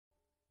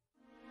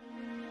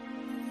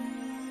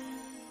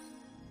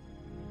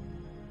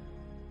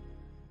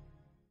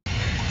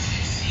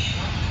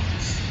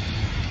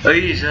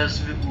Aí já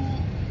se vê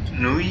o.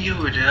 Não ia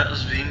olhar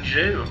os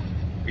vinhos,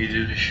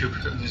 ele deixou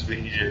os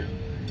vinhos.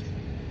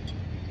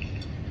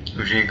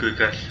 Už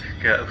několikrát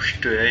říká, už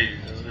to je, že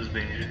to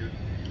zběží.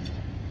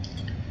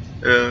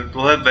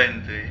 Tohle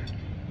Bentley,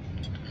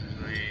 to se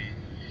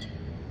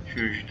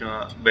znají, že to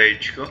má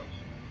Bčko.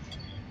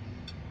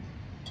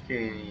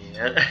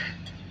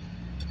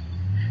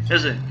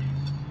 Zase,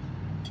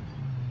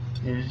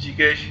 jen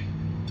říkáš,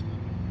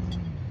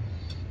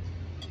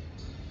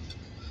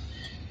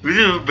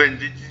 vidím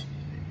Bentley,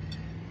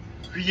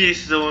 vidíš,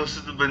 jestli to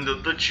se to Bentley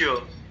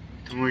otočilo,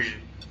 to může.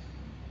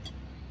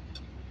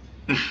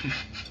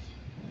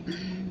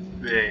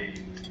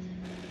 Wait.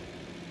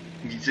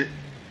 Více.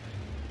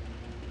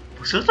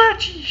 Co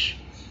otáčíš?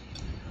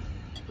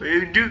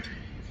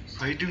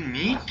 Why do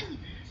me?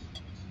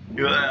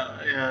 Jo,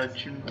 já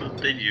čím to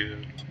teď, jo.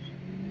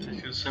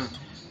 Začal jsem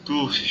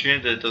tu,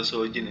 všimněte, to jsou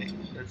hodiny.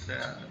 To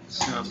já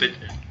jsem na 5.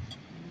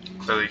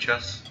 Pravý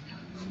čas.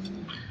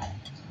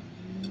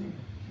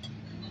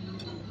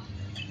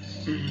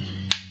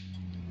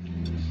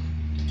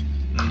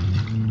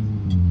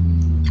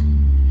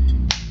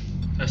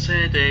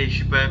 Zase tady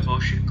šipé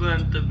poši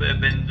kolem tebe,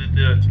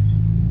 Bentley.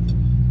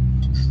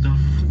 Co tam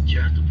furt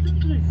dělá to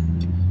Bentley?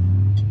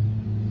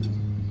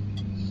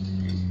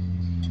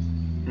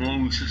 No,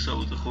 už se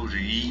auto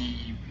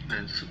chouří,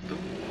 ne, co to?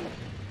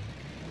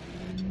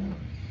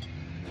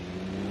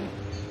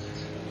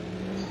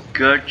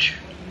 Kač,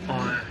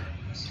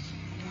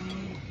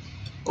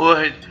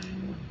 ohe.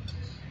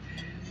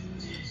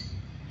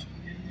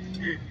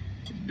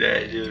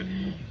 Ne,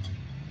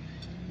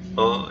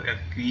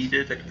 jak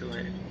víte, tak to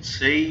je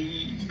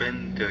celý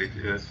Bentley,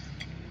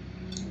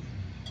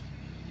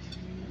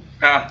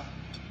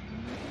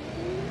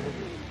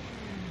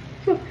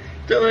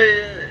 to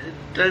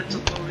je, co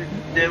to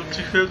jde u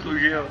 3 chvilku,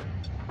 že jo?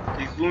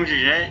 Teď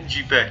pomůžeš, ne?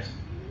 GP.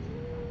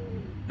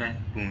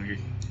 Ne, pomůže.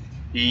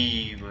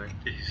 Jíboj,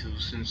 teď se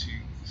musím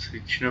si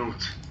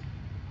switchnout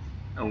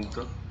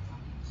auto.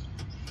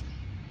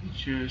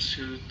 Switchnu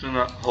si to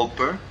na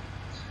Hopper,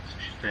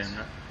 což je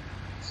tenhle.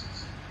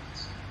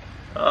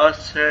 A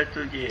co je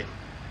to děje?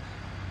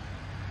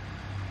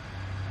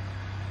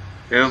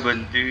 Jo,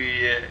 Bentley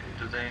je,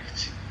 to tady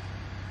chci.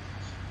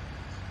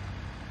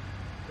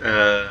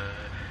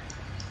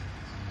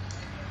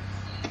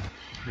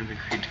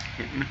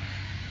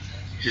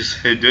 Že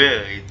se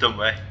dojeli, to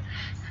má.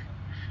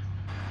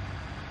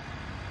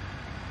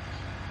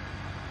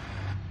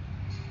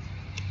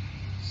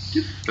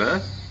 Ty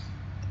fuck?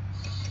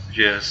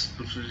 Že já si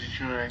to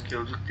říčnu na nějaký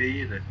auto, který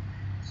jede.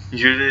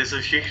 Že tady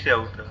jsou všechny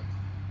auta.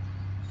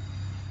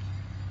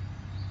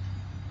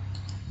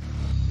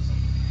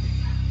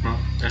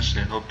 No,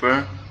 jasně,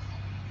 Hopper.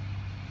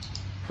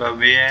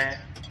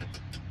 Fabie.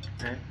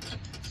 Ne?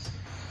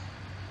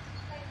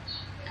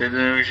 Tady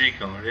nemůže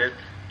nikam odjet.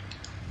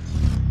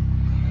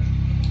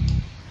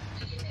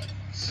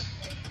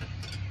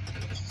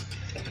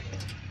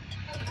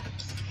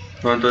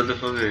 No to je to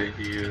Fabie,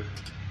 jo.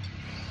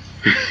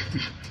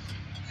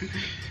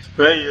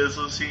 Já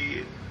jsem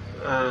si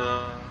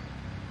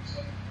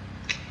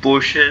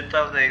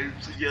pošetal,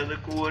 nevím, co dělat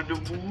takovou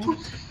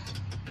dobu.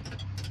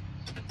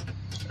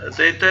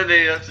 A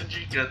tady, já jsem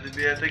říkal,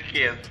 tady je taky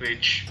jen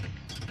Twitch.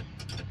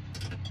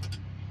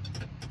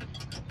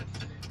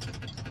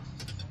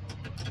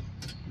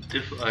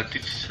 A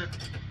ty se,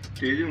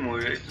 ty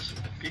moje, to jsou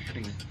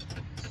pěkný.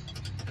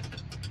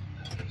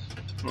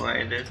 No a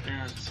jde to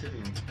na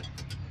celý.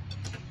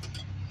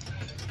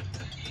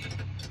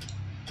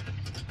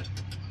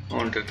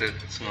 On tak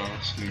co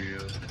má smí,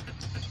 jo.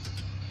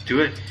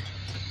 Tyhle,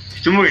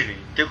 je to možný,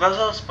 ty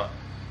ukázal spát.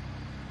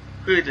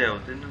 Kolik to je,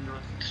 1,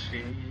 2,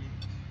 3,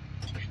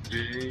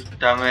 4,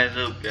 tam je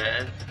to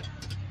 5,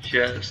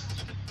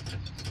 6.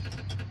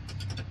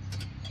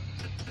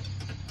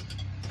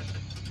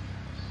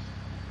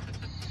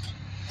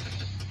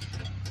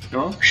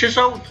 No, 6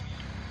 aut.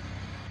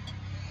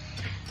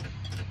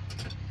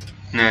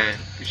 Ne,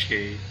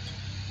 počkej.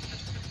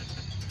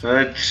 To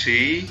je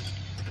 3.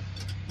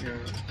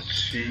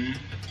 3.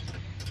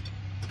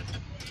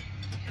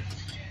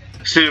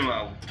 7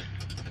 aut.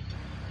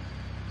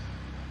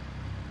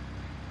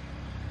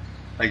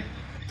 Aj.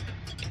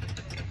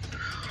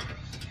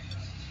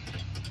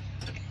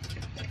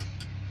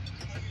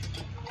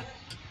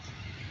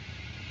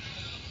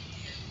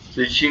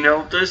 Většina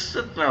auto je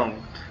 7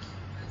 aut.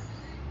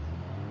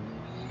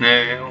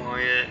 Ne, ono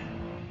je...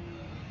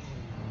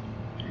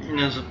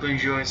 Nezapomeň,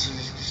 že oni se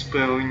vždycky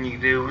spojují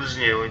někdy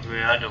různě, oni to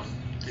jádou.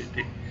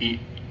 Ty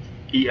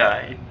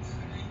EI.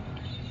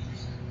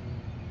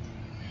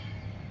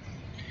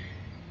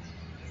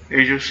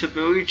 Ježou se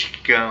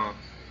peluličky, kámo.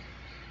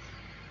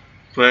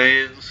 Protože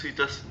je to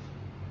svíta...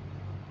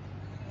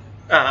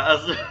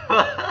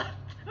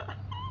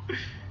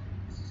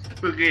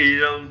 Pokud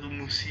jídám, to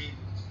musí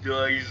do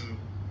ajzu.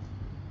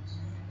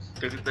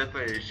 Tak to je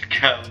peješ,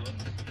 kámo.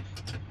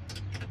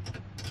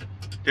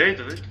 Tady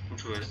to, víš,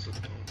 potřebuje se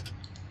to.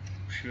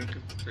 Všimněte,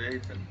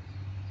 tady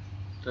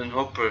ten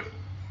Hopper.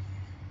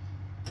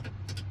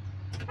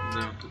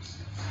 No, to.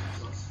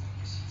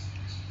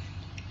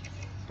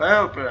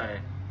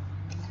 Právě.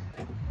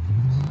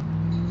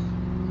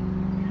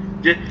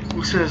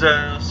 Už jsem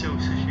zase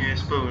už se mě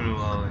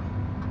nespomínul, ale...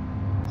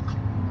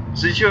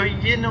 Začal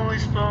jenom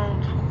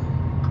nespomínul to.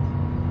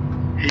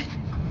 Hej,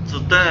 co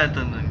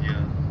ten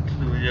dělá?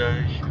 Co to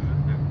děláš?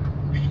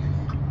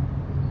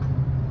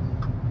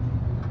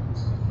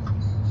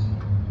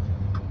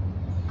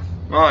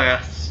 No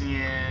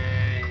jasně.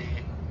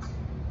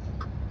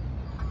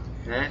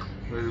 Ne?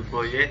 Budu v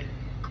pohodě.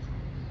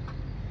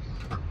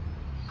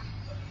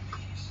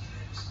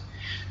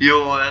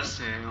 Jo,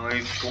 jasně, no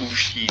i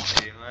pouští,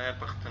 ty, no je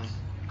pak tam.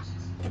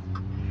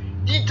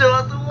 Díte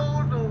na tu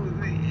vodu,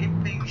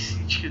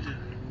 písničky,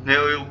 ne,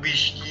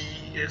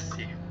 objíždí,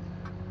 jasně.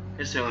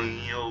 Jasně,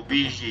 oni ho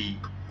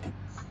objíždějí.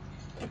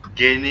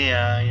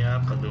 Geniální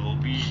nápad,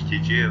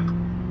 objíždět, že jo?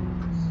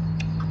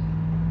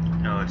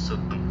 Ale co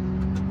to?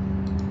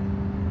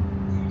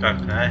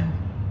 Tak ne.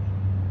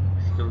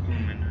 Co to tu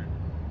jmenuje?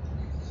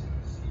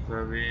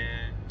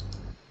 Právě...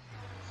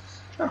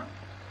 No.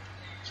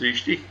 Co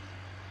jíš ty?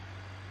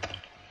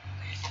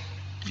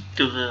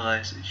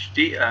 Tohle jsi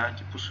ty a já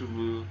ti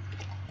poslubuju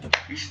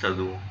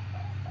výstadu.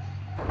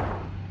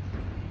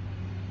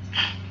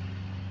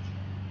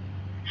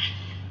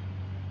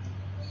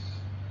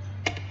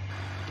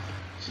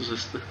 Co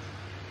zase?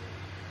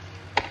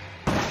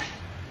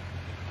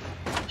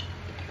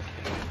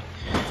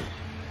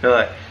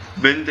 Hele,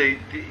 Ben,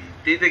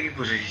 ty taky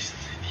pořešíš se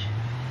teď.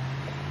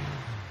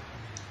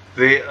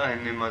 Vy ale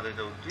nemáte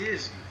to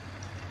odvězí.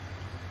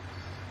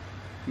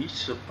 Víš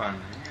co, pane,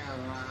 já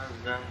vás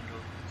dám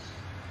do...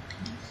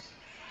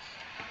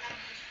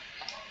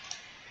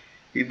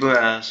 Výbor,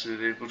 já si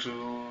tady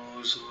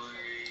potřebuji svůj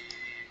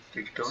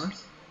diktor.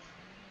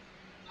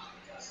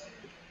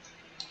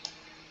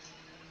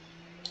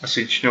 A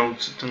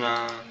svičnout si to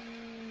na...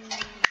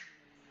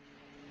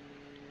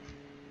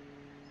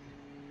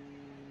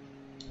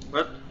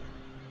 What?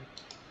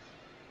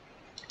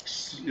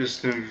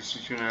 Jestli nemůžu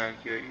svičnout na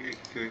jaký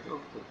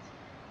auto.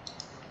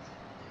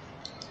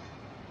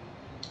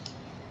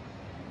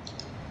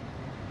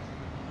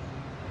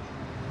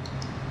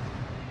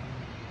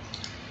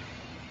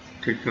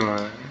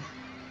 Takhle.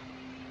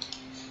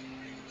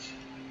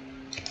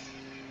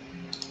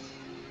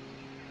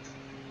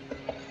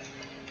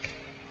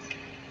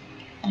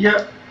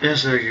 Já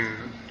se taky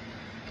můžu.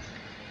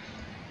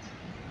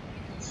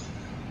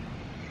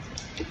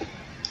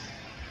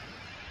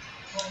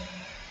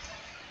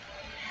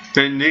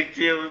 Ten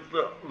nechtěl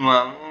to,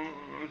 mám,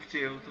 on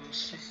chtěl to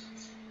prostě.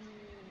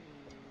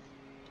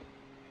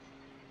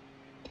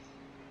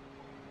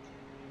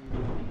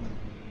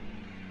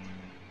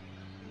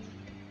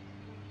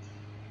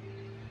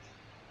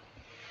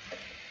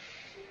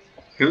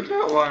 Jo, to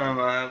je ová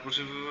má, já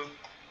potřebuju...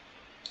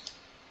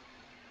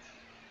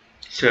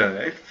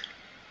 Select.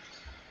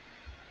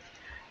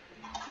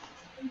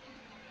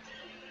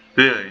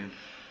 Byli.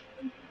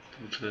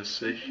 To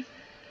jsi.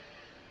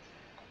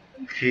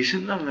 Když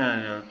jsem tam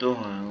měl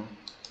tohle, no.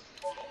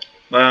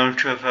 Mám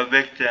třeba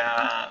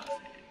vekta.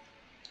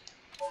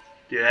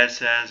 Ty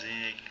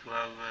sází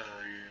klaver,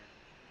 že jo.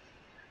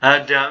 A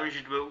dám,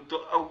 že dva u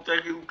toho auta,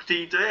 u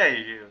který to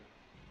je, že jo.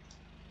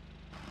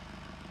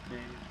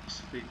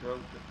 Nejde to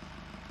auto.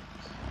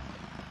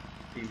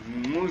 Ty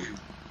můžu.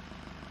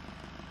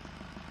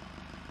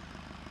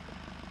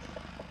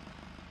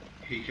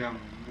 Já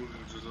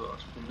můžu to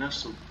aspoň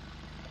nesu.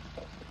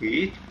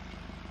 Jít.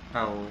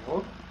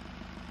 Halo.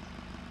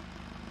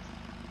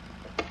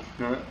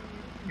 No,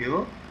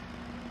 jo.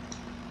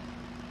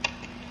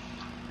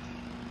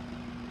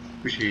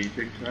 Počkej,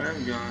 takhle,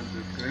 uděláme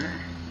takhle.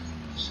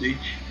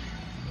 Switch.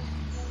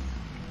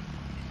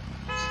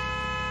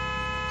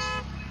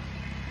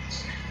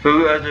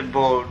 Look at the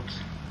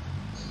board.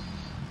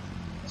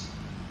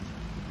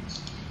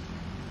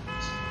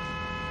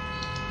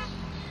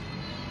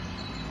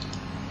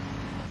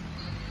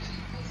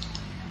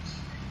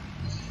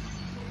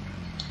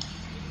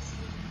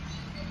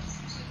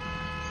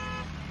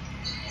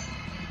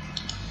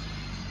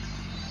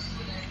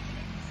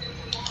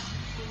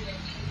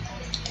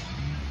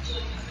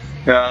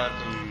 Já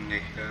to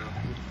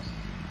nechápu.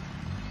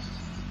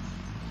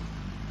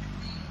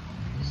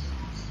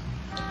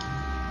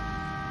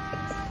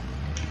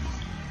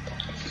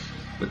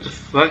 What the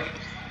fuck?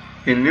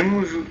 Já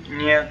nemůžu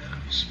nějak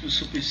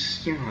způsobit s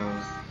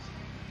tímhle.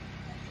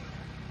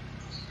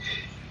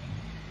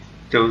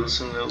 To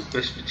jsem dal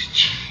úplně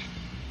zbytečný.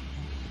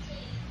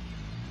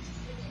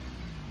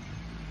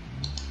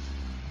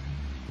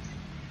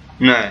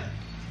 Ne,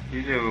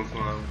 jde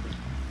okolo.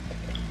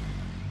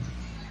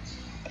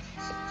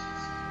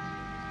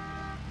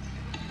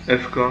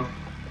 Fko.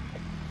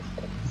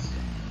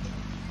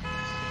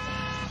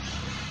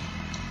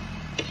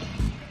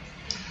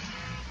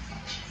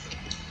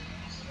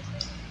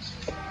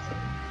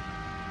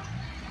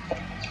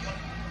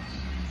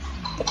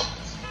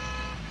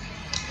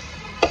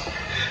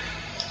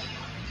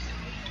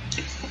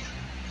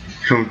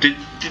 Jo, ty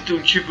to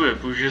učipuje,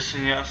 protože se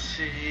mě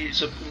asi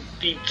zapnu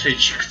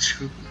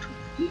týcečku.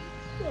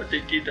 A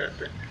teď ti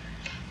dáte.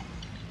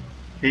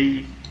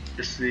 Hej.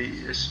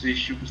 jestli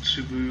ještě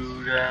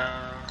potřebuju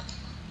dát...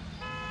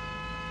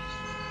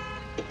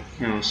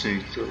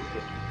 Nemusím to.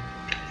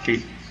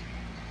 Okay.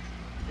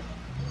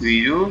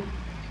 Vyjdu.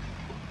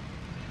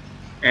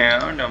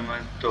 Jo, dáme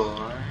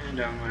tohle,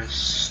 dáme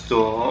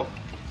stop.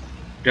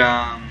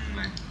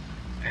 Dáme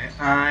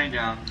AI,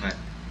 dáme.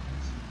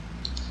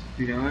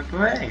 Vydáme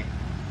play.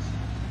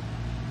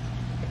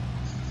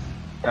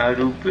 A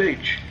jdu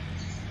pryč.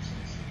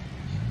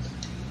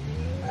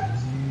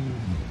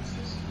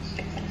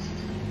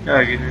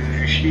 Jak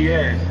jednodušší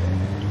je.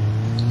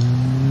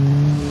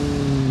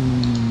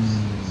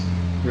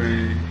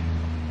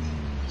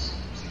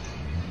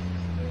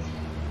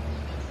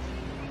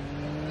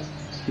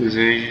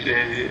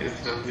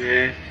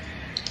 Zajímavé.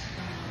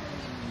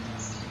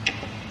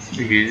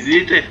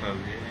 Kdy to je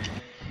fabě?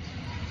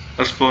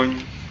 Aspoň,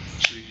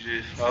 když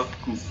je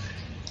fabku.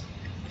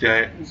 To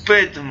je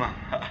úplně tma.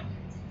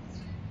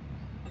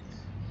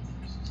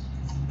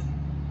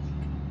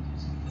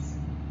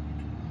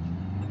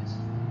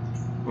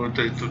 On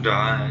tady to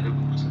dá, ne,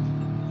 dokonce.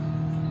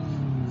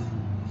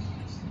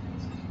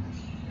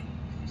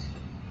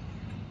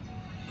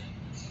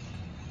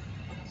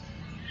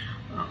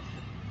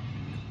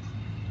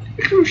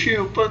 Jak už je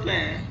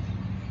opadne?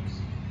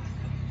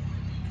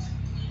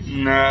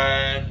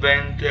 Ne,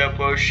 Bentley a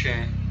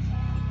Porsche.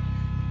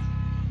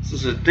 Co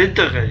se teď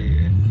tady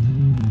je?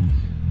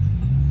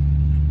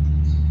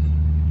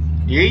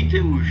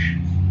 Jejte už.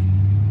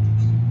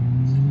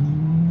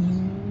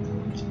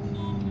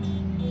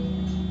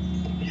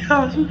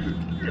 Já jsem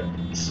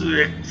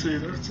jak co je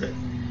noce.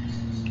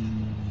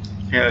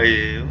 Já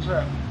je,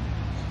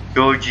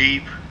 jo,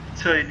 Jeep,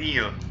 co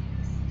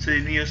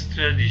jinýho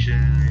strany, když je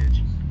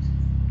Jeep.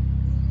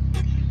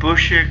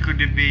 Porsche jako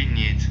kdyby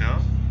nic,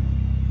 no?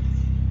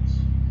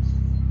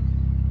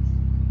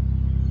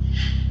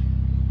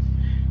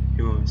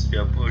 Jo,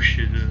 já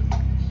Porsche,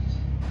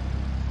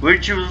 kvůli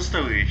čemu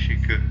zastavuješ,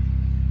 jako?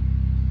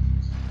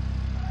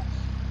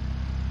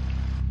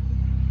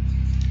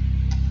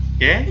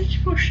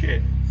 Jeď,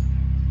 Porsche.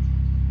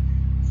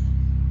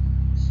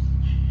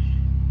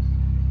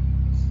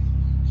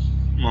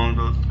 Mám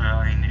to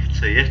ani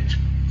nechce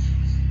jet.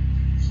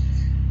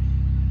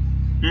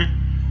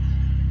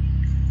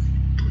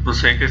 To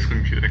se jaké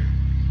skončí, tak.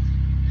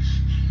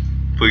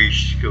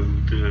 Pojížďkou,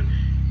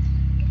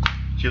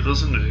 to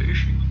se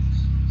neřeší.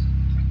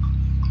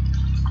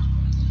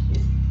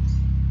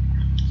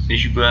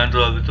 Když bude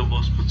to, aby to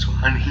bylo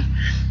spocovaný.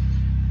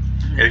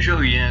 Takže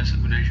uvidíme, se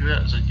bude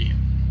živě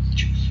zatím.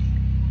 Čus.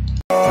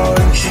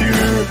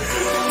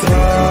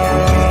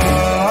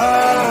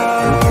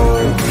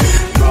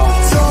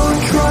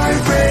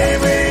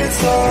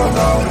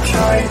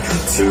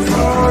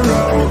 Tomorrow